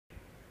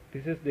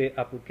This is the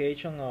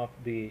application of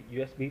the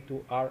USB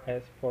to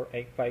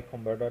RS485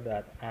 converter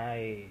that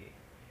I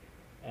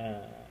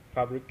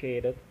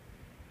fabricated.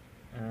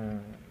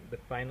 The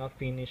final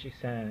finish is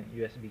a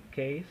USB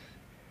case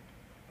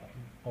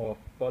of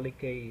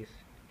polycase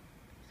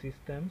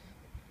systems.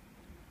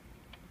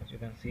 As you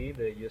can see,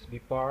 the USB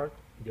part,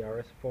 the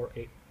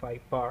RS485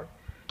 part.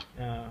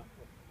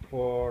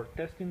 For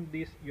testing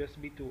this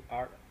USB to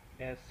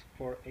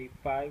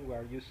RS485, we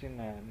are using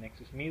a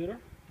Nexus meter,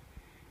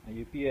 a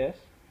UPS,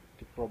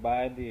 to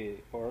provide the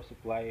power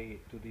supply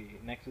to the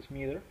Nexus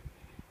meter,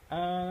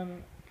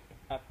 and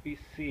a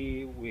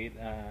PC with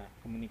a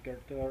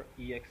Communicator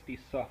EXT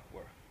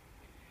software.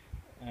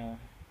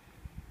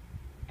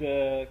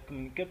 The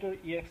Communicator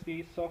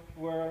EXT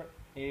software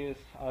is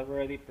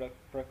already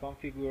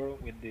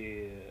pre-configured with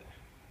the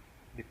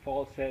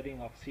default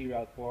setting of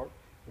serial port.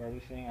 We're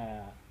using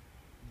a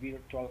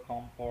virtual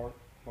COM port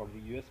for the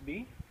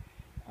USB.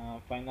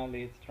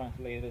 Finally, it's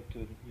translated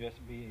to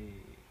USB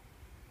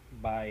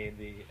by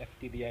the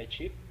FTDI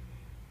chip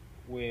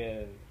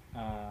with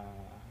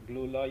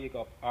glue logic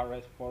of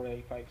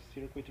RS485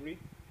 circuitry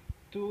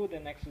to the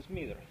Nexus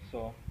meter.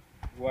 So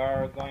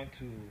we're going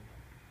to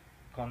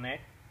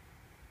connect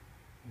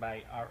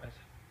by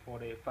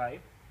RS485.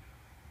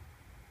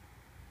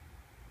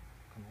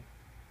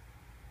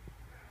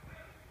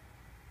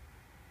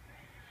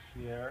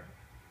 Here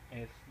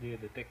is the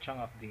detection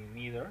of the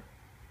meter.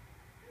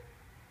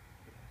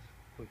 Let's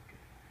quick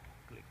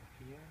click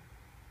here.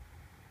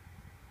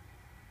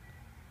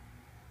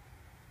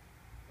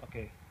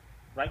 Okay,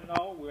 right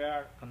now we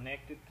are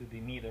connected to the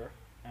meter,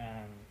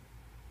 and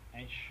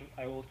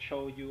I will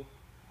show you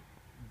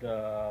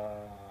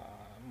the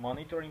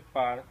monitoring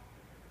part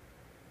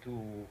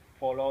to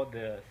follow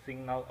the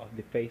signal of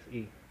the phase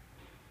A,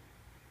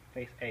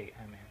 I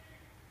mean.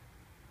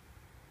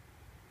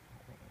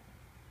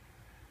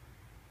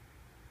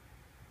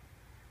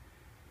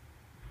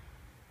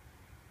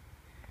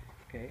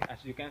 Okay, as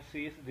you can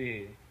see, it's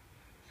the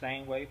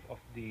sine wave of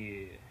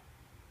the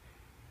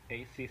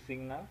AC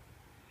signal.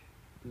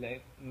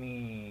 Let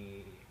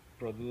me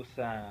produce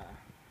a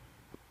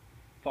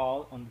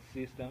fault on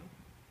the system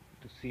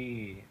to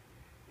see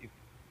if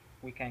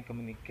we can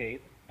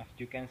communicate. As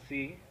you can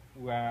see,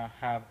 we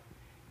have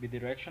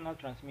bidirectional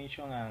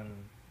transmission and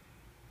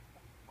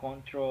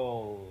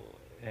control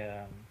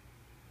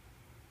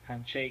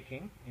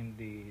handshaking in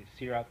the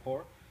serial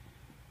port.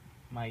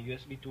 My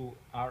USB to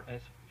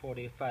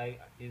RS485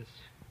 is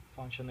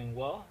functioning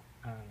well,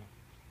 and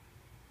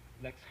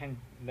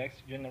let's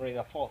generate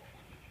a fault.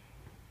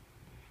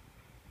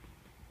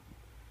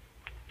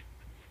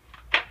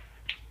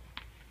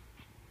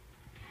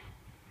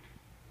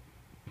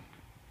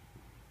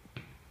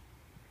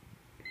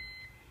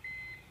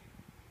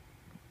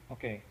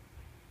 Okay,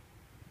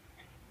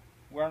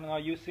 we're now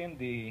using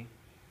the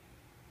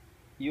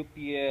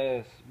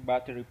UPS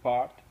battery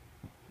part.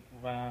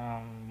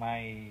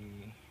 My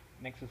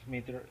Nexus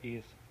meter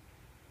is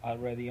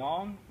already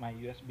on, my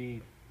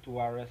USB to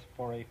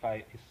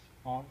RS485 is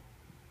on,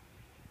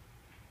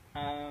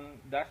 and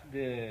that's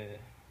the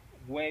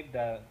wave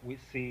that we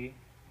see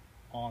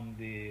on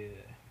the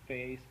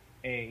phase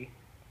A,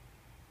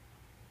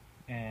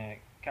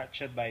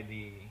 captured by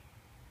the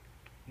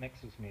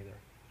Nexus meter.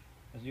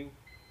 As you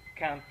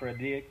can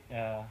predict,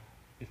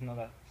 it's not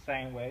a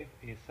sine wave,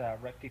 it's a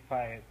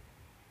rectified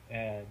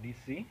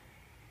DC,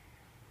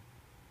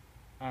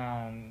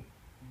 and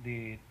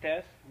the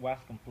test was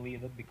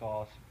completed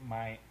because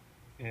my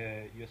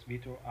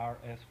USB to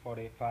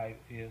RS485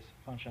 is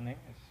functioning.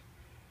 It's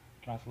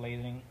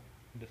translating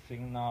the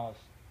signals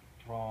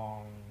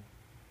from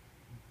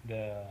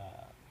the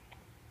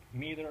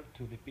meter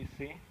to the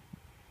PC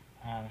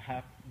and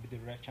have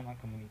bidirectional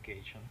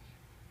communications.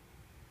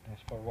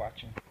 Thanks for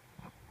watching.